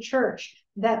birth of the church,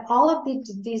 that all of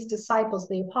these disciples,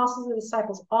 the apostles and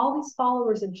disciples, all these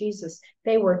followers of Jesus,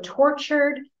 they were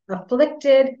tortured,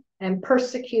 afflicted, and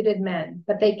persecuted men,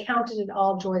 but they counted it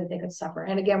all joy that they could suffer.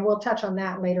 And again, we'll touch on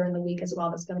that later in the week as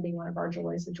well. That's going to be one of our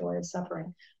joys, the joy of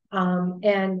suffering.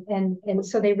 And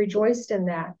so they rejoiced in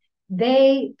that.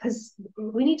 We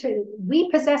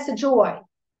possess a joy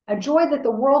that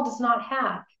the world does not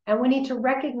have, and we need to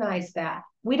recognize that.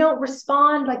 We don't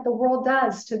respond like the world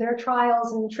does to their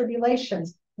trials and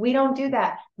tribulations. We don't do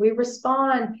that. We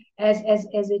respond as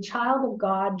a child of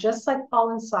God, just like Paul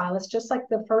and Silas, just like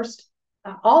the first,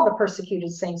 all the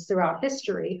persecuted saints throughout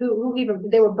history, who even,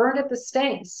 they were burned at the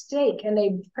stake, and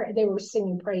they were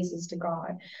singing praises to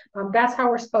God. That's how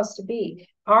we're supposed to be.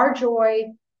 Our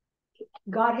joy,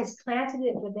 God has planted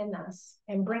it within us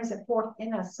and brings it forth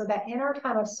in us, so that in our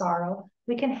time of sorrow,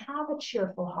 we can have a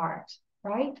cheerful heart,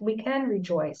 right? We can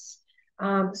rejoice,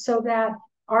 so that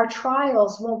our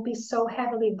trials won't be so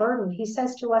heavily burdened. He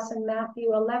says to us in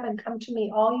Matthew 11, "Come to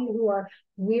me, all you who are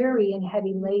weary and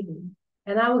heavy laden,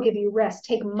 and I will give you rest.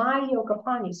 Take my yoke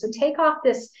upon you." So take off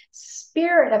this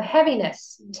spirit of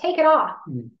heaviness. Take it off.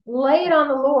 Lay it on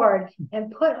the Lord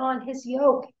and put on his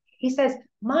yoke. He says,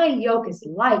 "My yoke is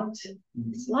light."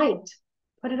 It's light.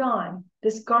 Put it on.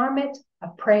 This garment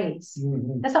of praise.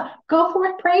 That's all. Go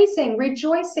forth praising,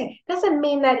 rejoicing. Doesn't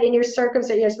mean that in your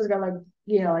circumstance you're supposed to go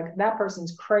like that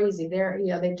person's crazy.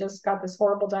 They just got this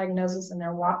horrible diagnosis and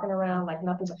they're walking around like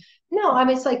nothing's. No, I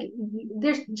mean, it's like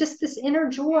there's just this inner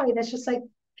joy that's just like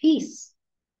peace,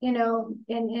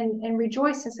 and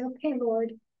rejoice and say, "Okay,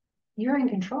 Lord, you're in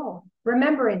control."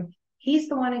 Remembering he's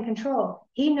the one in control.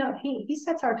 He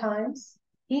sets our times.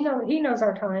 He knows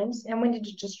our times, and we need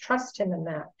to just trust him in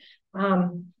that.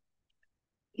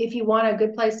 If you want a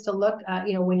good place to look,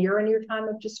 when you're in your time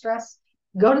of distress,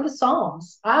 go to the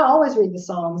Psalms. I always read the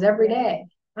Psalms every day.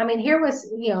 I mean, here was,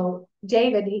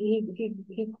 David,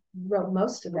 he wrote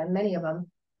most of them, many of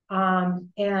them.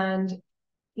 And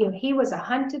he was a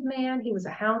hunted man, he was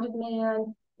a hounded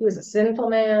man, he was a sinful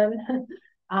man.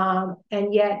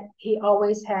 And yet he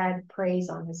always had praise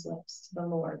on his lips to the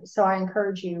Lord. So I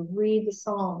encourage you, read the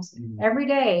Psalms every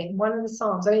day, one of the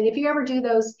Psalms. I mean, if you ever do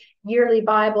those yearly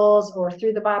Bibles or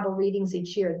through the Bible readings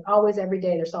each year, always every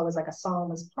day, there's always like a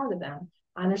Psalm as part of them.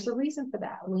 And there's a reason for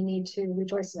that. We need to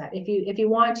rejoice in that. If you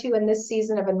want to, in this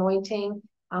season of anointing,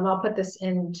 I'll put this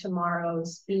in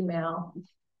tomorrow's email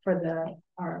for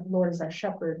our Lord is our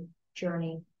Shepherd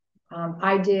journey.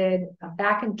 I did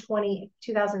back in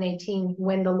 2018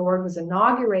 when the Lord was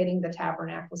inaugurating the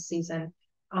tabernacle season,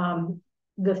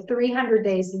 the 300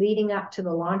 days leading up to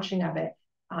the launching of it,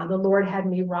 the Lord had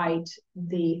me write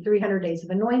the 300 days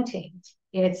of anointing.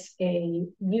 It's a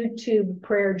YouTube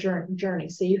prayer journey.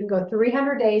 So you can go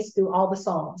 300 days through all the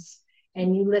Psalms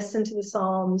and you listen to the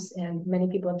Psalms, and many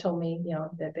people have told me,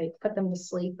 that they put them to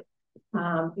sleep.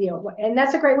 And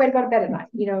that's a great way to go to bed at night.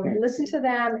 Listen to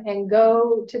them and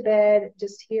go to bed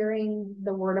just hearing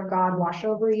the word of God wash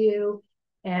over you,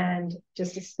 and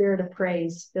just a spirit of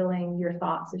praise filling your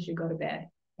thoughts as you go to bed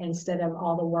instead of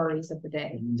all the worries of the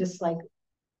day. Mm-hmm. Just like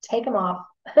take them off,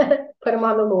 put them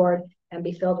on the Lord, and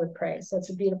be filled with praise. So it's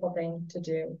a beautiful thing to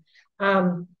do.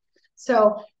 Another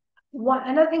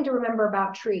thing to remember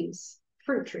about trees,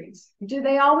 fruit trees. Do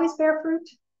they always bear fruit?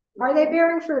 Are they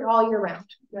bearing fruit all year round?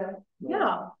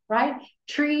 No, right?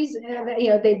 Trees,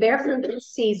 they bear fruit in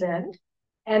season,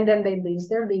 and then they lose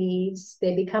their leaves.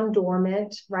 They become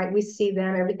dormant, right? We see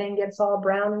them. Everything gets all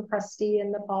brown and crusty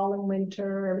in the fall and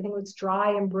winter. Everything looks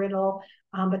dry and brittle.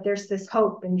 But there's this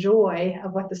hope and joy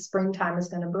of what the springtime is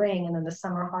going to bring, and then the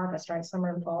summer harvest, right?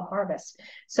 Summer and fall harvest.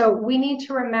 So we need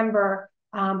to remember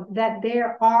that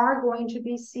there are going to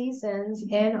be seasons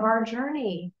in our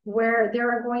journey where there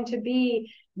are going to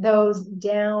be those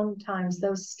down times,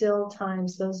 those still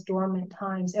times, those dormant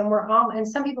times. And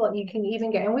some people you can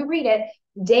even get, and we read it,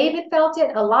 David felt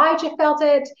it, Elijah felt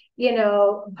it,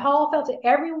 Paul felt it.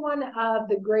 Every one of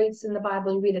the greats in the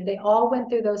Bible, you read it, they all went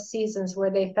through those seasons where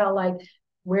they felt like,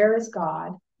 where is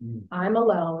God? I'm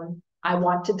alone. I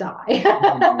want to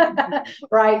die.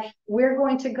 Right? We're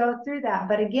going to go through that.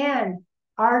 But again,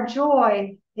 our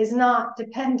joy is not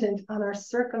dependent on our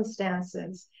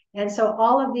circumstances. And so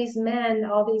all of these men,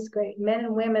 all these great men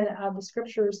and women of the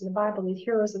scriptures in the Bible, these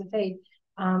heroes of the faith,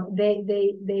 they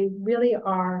really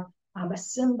are a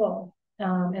symbol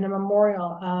and a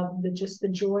memorial of the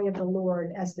joy of the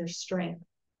Lord as their strength,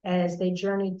 as they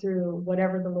journeyed through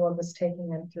whatever the Lord was taking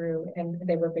them through, and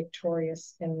they were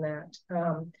victorious in that.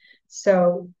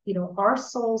 Our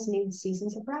souls need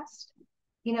seasons of rest.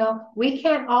 We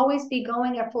can't always be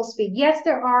going at full speed. Yes,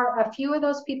 there are a few of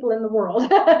those people in the world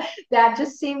that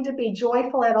just seem to be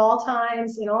joyful at all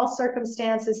times, in all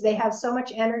circumstances. They have so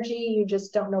much energy, you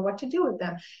just don't know what to do with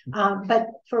them. But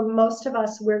for most of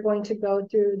us, we're going to go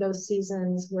through those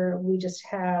seasons where we just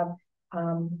have,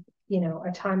 a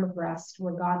time of rest,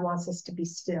 where God wants us to be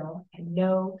still and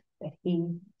know that He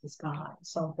is God.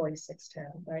 Psalm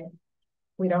 46:10, right?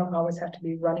 We don't always have to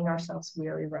be running ourselves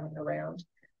weary, running around.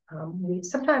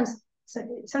 Sometimes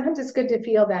it's good to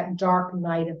feel that dark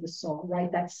night of the soul, right?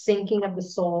 That sinking of the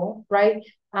soul, right?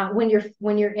 When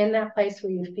you're in that place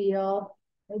where you feel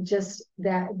just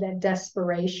that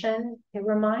desperation, it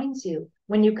reminds you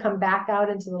when you come back out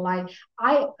into the light.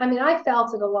 I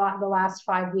felt it a lot the last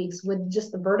 5 weeks with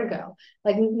just the vertigo,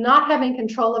 like not having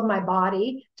control of my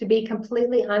body, to be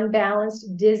completely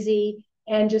unbalanced, dizzy,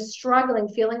 and just struggling,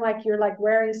 feeling like you're like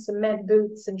wearing cement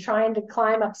boots and trying to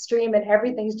climb upstream and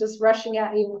everything's just rushing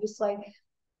at you. And just like,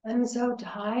 I'm so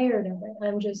tired of it.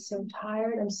 I'm just so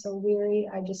tired. I'm so weary.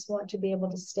 I just want to be able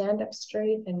to stand up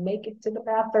straight and make it to the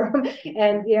bathroom.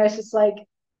 And it's just like,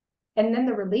 and then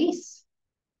the release,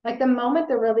 like the moment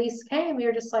the release came,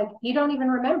 you're just like, you don't even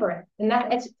remember it. And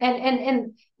that it's,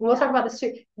 and we'll talk about this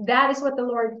too. That is what the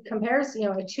Lord compares,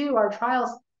 to our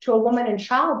trials, to a woman in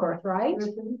childbirth, right?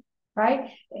 Mm-hmm.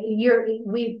 Right?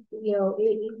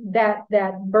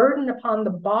 That burden upon the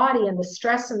body and the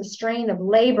stress and the strain of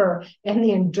labor and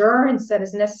the endurance that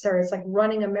is necessary. It's like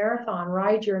running a marathon,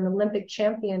 right? You're an Olympic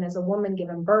champion as a woman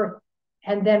giving birth.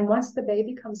 And then once the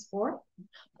baby comes forth,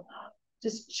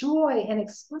 just joy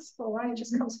inexplicable, right? It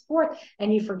just comes forth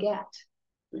and you forget.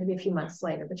 Maybe a few months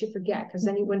later, but you forget, because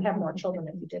then you wouldn't have more children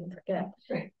if you didn't forget.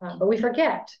 But we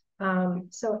forget.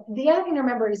 So the other thing to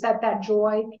remember is that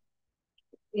joy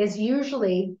is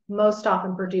usually most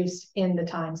often produced in the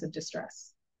times of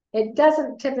distress. It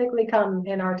doesn't typically come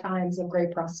in our times of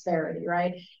great prosperity,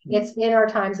 right? Mm-hmm. It's in our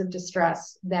times of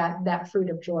distress that fruit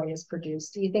of joy is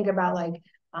produced. You think about like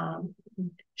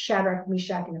Shadrach,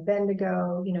 Meshach, and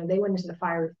Abednego, they went into the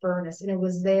fiery furnace, and it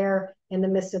was there in the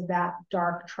midst of that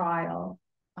dark trial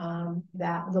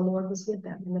that the Lord was with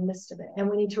them in the midst of it. And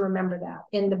we need to remember that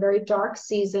in the very dark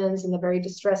seasons, in the very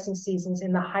distressing seasons,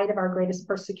 in the height of our greatest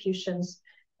persecutions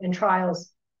and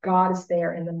trials, God is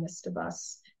there in the midst of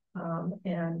us.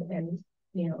 And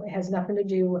it has nothing to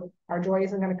do with, our joy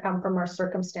isn't going to come from our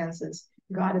circumstances.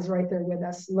 God is right there with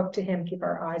us. Look to him, keep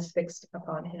our eyes fixed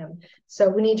upon him. So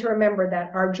we need to remember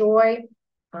that our joy,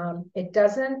 it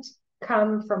doesn't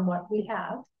come from what we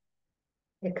have.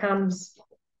 It comes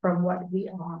from what we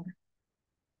are.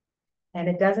 And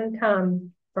it doesn't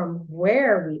come from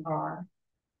where we are,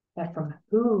 but from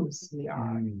whose we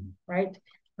are, right?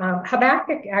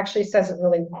 Habakkuk actually says it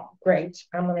really great.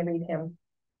 I'm going to read him.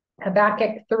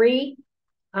 Habakkuk 3,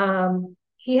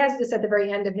 he has this at the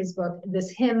very end of his book, this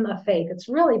hymn of faith. It's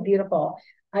really beautiful.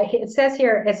 It says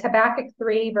here, it's Habakkuk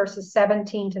 3, verses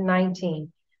 17 to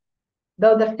 19.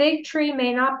 Though the fig tree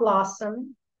may not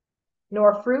blossom,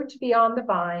 nor fruit be on the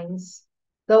vines,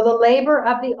 though the labor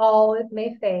of the olive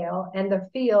may fail, and the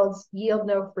fields yield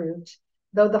no fruit,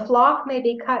 though the flock may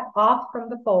be cut off from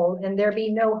the fold, and there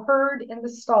be no herd in the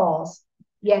stalls,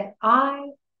 yet I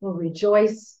will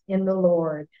rejoice in the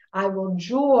Lord. I will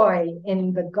joy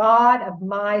in the God of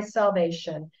my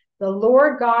salvation. The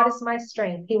Lord God is my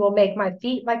strength. He will make my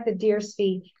feet like the deer's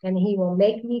feet, and he will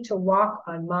make me to walk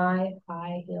on my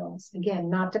high hills. Again,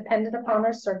 not dependent upon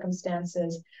our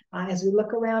circumstances. As we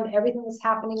look around, everything that's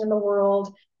happening in the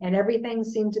world, and everything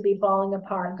seems to be falling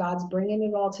apart, God's bringing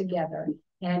it all together.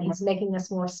 And he's making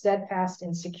us more steadfast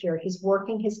and secure. He's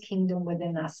working his kingdom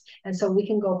within us. And so we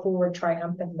can go forward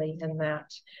triumphantly in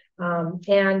that.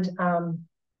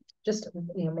 Just,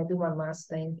 maybe one last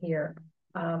thing here.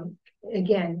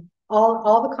 Again,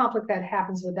 all the conflict that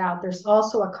happens without, there's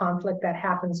also a conflict that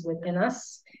happens within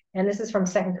us. And this is from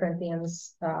 2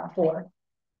 Corinthians 4.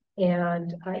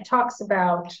 And it talks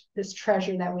about this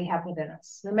treasure that we have within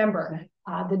us. Remember,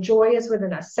 the joy is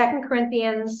within us. 2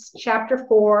 Corinthians chapter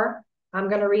 4, I'm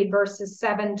going to read verses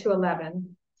 7 to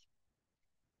 11.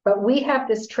 But we have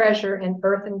this treasure in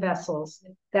earthen vessels,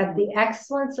 that the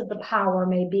excellence of the power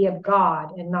may be of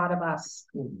God and not of us.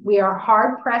 We are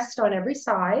hard pressed on every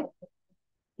side,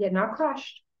 yet not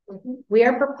crushed. We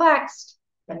are perplexed,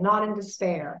 but not in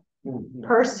despair.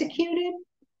 Persecuted,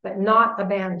 but not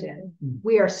abandoned.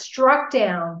 We are struck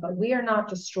down, but we are not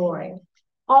destroyed.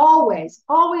 Always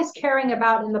carrying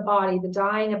about in the body the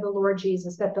dying of the Lord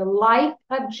Jesus, that the life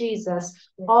of Jesus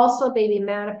also may be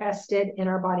manifested in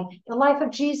our body. The life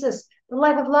of Jesus, the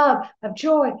life of love, of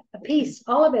joy, of peace,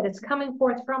 all of it, it's coming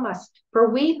forth from us. For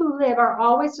we who live are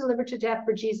always delivered to death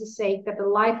for Jesus' sake, that the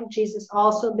life of Jesus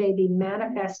also may be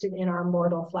manifested in our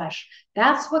mortal flesh.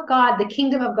 That's what God, the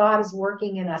kingdom of God, is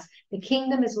working in us. The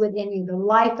kingdom is within you. The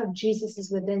life of Jesus is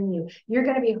within you. You're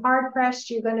going to be hard pressed.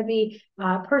 You're going to be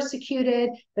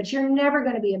persecuted, but you're never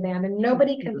going to be abandoned.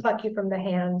 Nobody can pluck you from the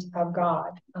hand of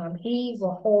God. He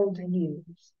will hold you.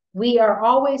 We are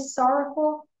always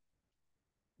sorrowful.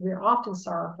 We're often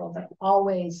sorrowful, but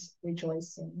always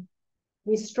rejoicing.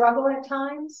 We struggle at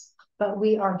times, but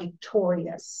we are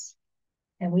victorious.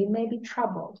 And we may be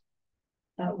troubled,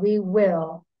 but we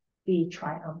will be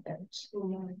triumphant.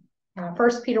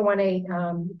 1 Peter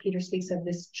 1:8, Peter speaks of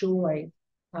this joy,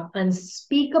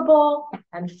 unspeakable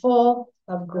and full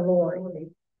of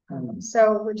glory.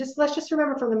 So let's just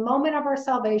remember, from the moment of our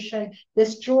salvation,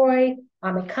 this joy,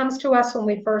 it comes to us when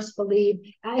we first believe.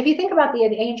 If you think about the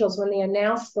angels, when they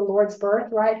announced the Lord's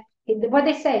birth, right? What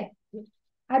they say?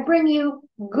 I bring you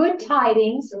good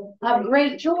tidings of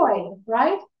great joy,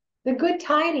 right? The good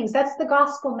tidings, that's the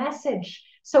gospel message.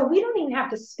 So we don't even have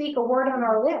to speak a word on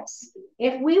our lips.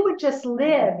 If we would just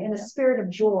live in a spirit of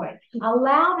joy,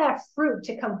 allow that fruit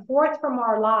to come forth from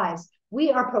our lives, we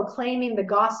are proclaiming the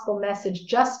gospel message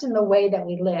just in the way that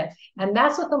we live. And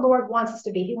that's what the Lord wants us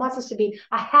to be. He wants us to be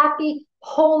a happy,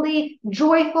 holy,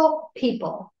 joyful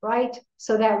people, right?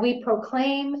 So that we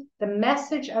proclaim the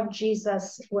message of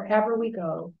Jesus wherever we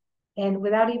go, and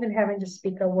without even having to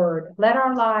speak a word. Let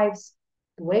our lives,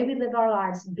 the way we live our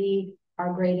lives, be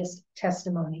our greatest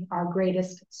testimony, our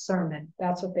greatest sermon.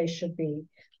 That's what they should be.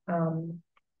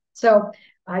 So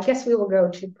I guess we will go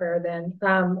to prayer then.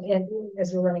 And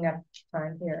as we're running out of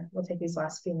time here, we'll take these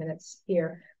last few minutes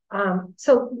here.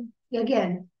 So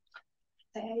again,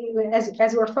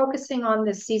 as we're focusing on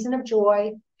this season of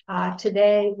joy,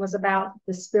 today was about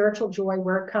the spiritual joy,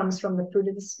 where it comes from. The fruit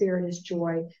of the Spirit is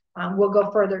joy. We'll go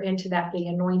further into that, the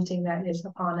anointing that is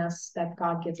upon us that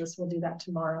God gives us. We'll do that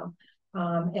tomorrow.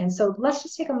 And so let's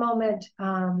just take a moment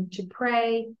to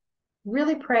pray,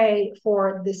 really pray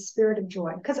for this spirit of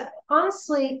joy. Because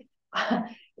honestly,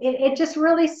 it just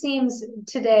really seems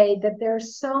today that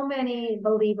there's so many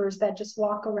believers that just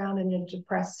walk around in a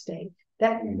depressed state,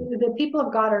 that the people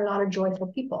of God are not a joyful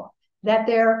people, that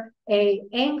they're a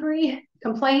angry,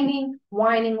 complaining,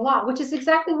 whining lot, which is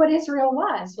exactly what Israel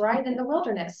was, right, in the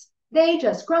wilderness. They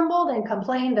just grumbled and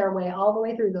complained their way all the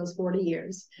way through those 40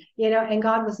 years, and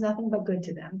God was nothing but good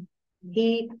to them.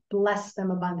 He blessed them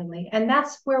abundantly. And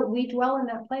that's where we dwell, in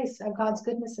that place of God's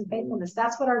goodness and faithfulness.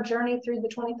 That's what our journey through the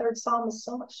 23rd Psalm is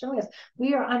so much showing us.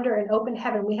 We are under an open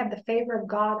heaven. We have the favor of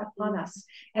God upon us,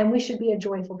 and we should be a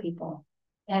joyful people.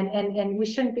 And we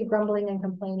shouldn't be grumbling and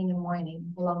complaining and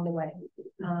whining along the way.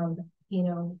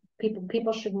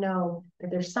 People should know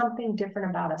that there's something different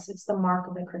about us. It's the mark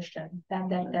of the Christian.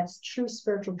 That's true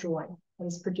spiritual joy that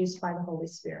is produced by the Holy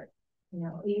Spirit.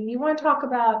 You want to talk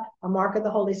about a mark of the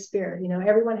Holy Spirit.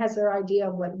 Everyone has their idea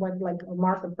of what like a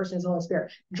mark of a person is the Holy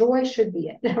Spirit. Joy should be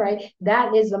it, right?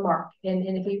 That is the mark. And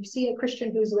if you see a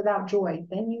Christian who's without joy,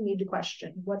 then you need to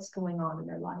question what's going on in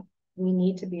their life. We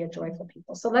need to be a joyful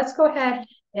people. So let's go ahead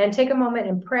and take a moment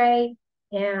and pray,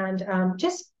 and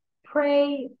just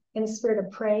pray in the spirit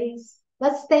of praise.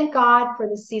 Let's thank God for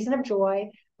the season of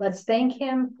joy. Let's thank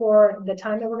him for the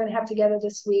time that we're going to have together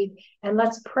this week. And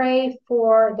let's pray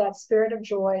for that spirit of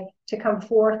joy to come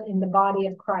forth in the body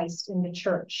of Christ, in the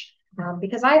church.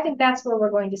 Because I think that's where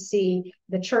we're going to see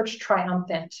the church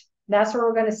triumphant. That's where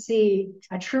we're going to see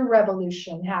a true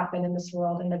revolution happen in this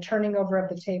world, and the turning over of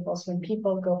the tables when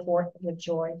people go forth with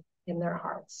joy in their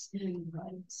hearts.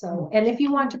 So, and if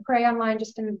you want to pray online,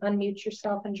 just unmute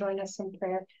yourself and join us in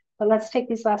prayer. But let's take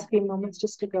these last few moments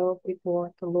just to go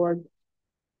before the Lord.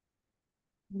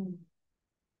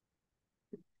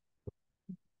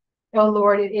 Oh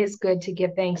Lord, it is good to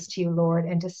give thanks to you, Lord,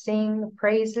 and to sing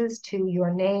praises to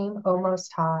your name, O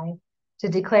Most High, to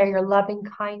declare your loving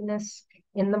kindness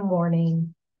in the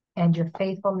morning and your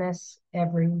faithfulness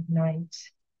every night.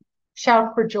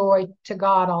 Shout for joy to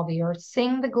God, all the earth.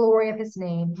 Sing the glory of his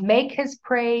name. Make his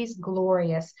praise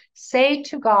glorious. Say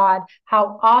to God,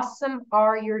 how awesome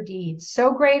are your deeds.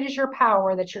 So great is your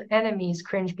power that your enemies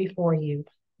cringe before you.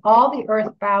 All the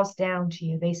earth bows down to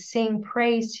you. They sing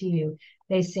praise to you.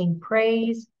 They sing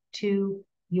praise to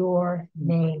your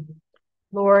name.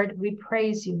 Lord, we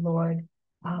praise you, Lord,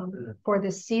 for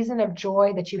this season of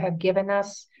joy that you have given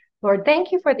us. Lord,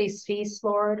 thank you for these feasts,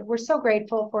 Lord. We're so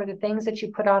grateful for the things that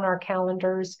you put on our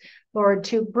calendars, Lord,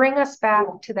 to bring us back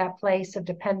to that place of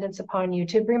dependence upon you,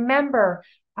 to remember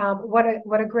what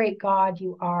a great God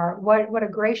you are, what a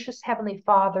gracious Heavenly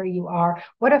Father you are,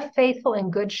 what a faithful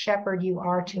and good shepherd you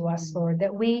are to us, Lord,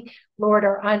 that we, Lord,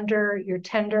 are under your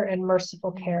tender and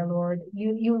merciful care, Lord.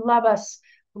 You love us,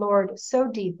 Lord,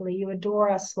 so deeply. You adore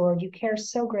us, Lord. You care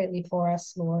so greatly for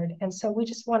us, Lord. And so we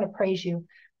just want to praise you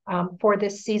for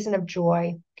this season of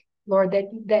joy, Lord,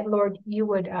 that Lord, you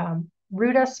would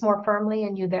root us more firmly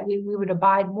in you, that we would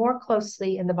abide more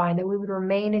closely in the vine, that we would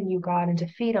remain in you, God, and to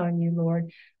feed on you, Lord.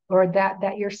 Lord,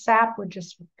 that your sap would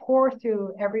just pour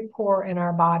through every pore in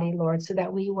our body, Lord, so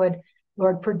that we would,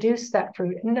 Lord, produce that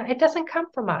fruit. And it doesn't come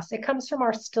from us. It comes from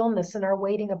our stillness and our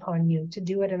waiting upon you to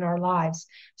do it in our lives.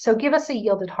 So give us a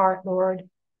yielded heart, Lord.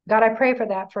 God, I pray for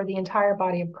that for the entire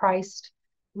body of Christ.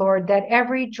 Lord, that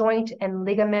every joint and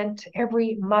ligament,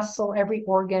 every muscle, every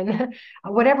organ,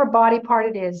 whatever body part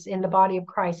it is in the body of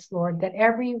Christ, Lord, that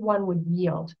everyone would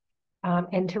yield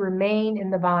and to remain in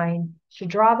the vine, to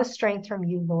draw the strength from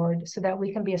you, Lord, so that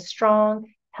we can be a strong,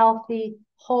 healthy,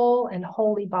 whole, and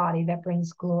holy body that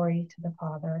brings glory to the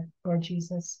Father, Lord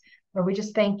Jesus. Lord, we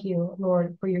just thank you,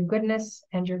 Lord, for your goodness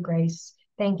and your grace.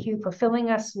 Thank you for filling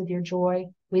us with your joy.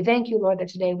 We thank you, Lord, that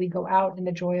today we go out and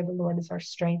the joy of the Lord is our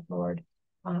strength, Lord.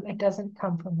 It doesn't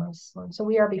come from us, Lord. So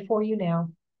we are before you now.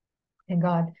 And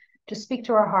God, just speak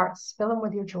to our hearts, fill them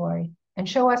with your joy, and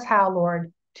show us how,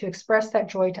 Lord, to express that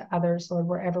joy to others, Lord,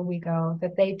 wherever we go,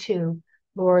 that they too,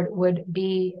 Lord, would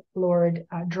be, Lord,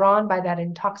 drawn by that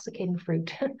intoxicating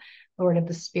fruit, Lord, of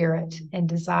the Spirit, and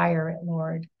desire it,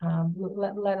 Lord.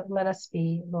 Let us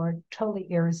be, Lord, totally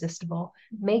irresistible.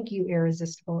 Make you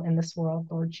irresistible in this world,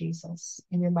 Lord Jesus.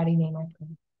 In your mighty name I pray.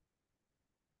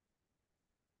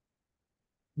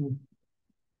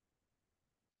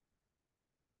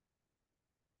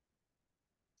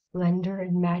 Splendor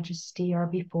and majesty are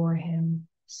before him,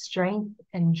 strength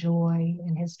and joy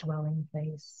in his dwelling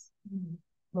place.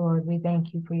 Lord, we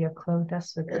thank you for you clothed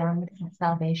us with garments of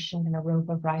salvation and a robe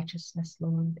of righteousness,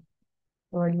 Lord.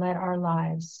 Lord, let our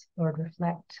lives, Lord,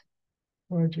 reflect,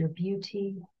 Lord, your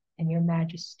beauty and your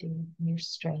majesty and your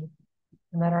strength.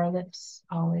 And let our lips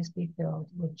always be filled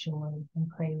with joy and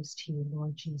praise to you,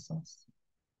 Lord Jesus.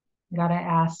 God, I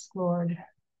ask, Lord,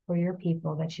 for your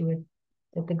people that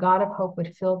the God of hope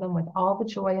would fill them with all the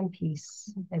joy and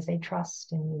peace as they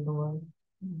trust in you, Lord,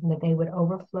 and that they would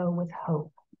overflow with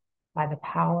hope by the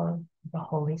power of the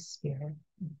Holy Spirit.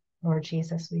 Lord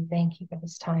Jesus, we thank you for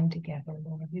this time together,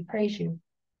 Lord. We praise you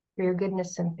for your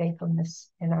goodness and faithfulness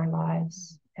in our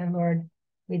lives. And Lord,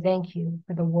 we thank you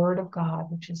for the word of God,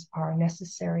 which is our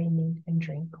necessary meat and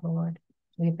drink, Lord.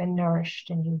 We've been nourished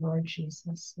in you, Lord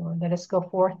Jesus. Lord, let us go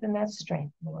forth in that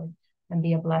strength, Lord, and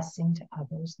be a blessing to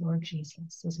others, Lord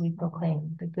Jesus, as we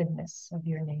proclaim the goodness of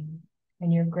your name.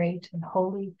 In your great and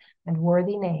holy and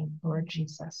worthy name, Lord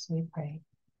Jesus, we pray.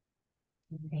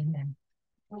 Amen.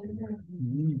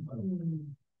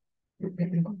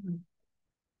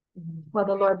 Well,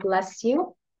 the Lord bless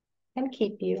you and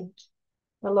keep you.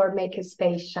 The Lord make his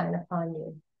face shine upon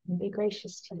you and be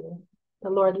gracious to you. The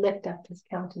Lord lift up his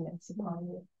countenance upon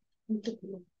you.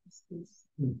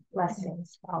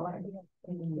 Blessings follow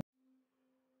you.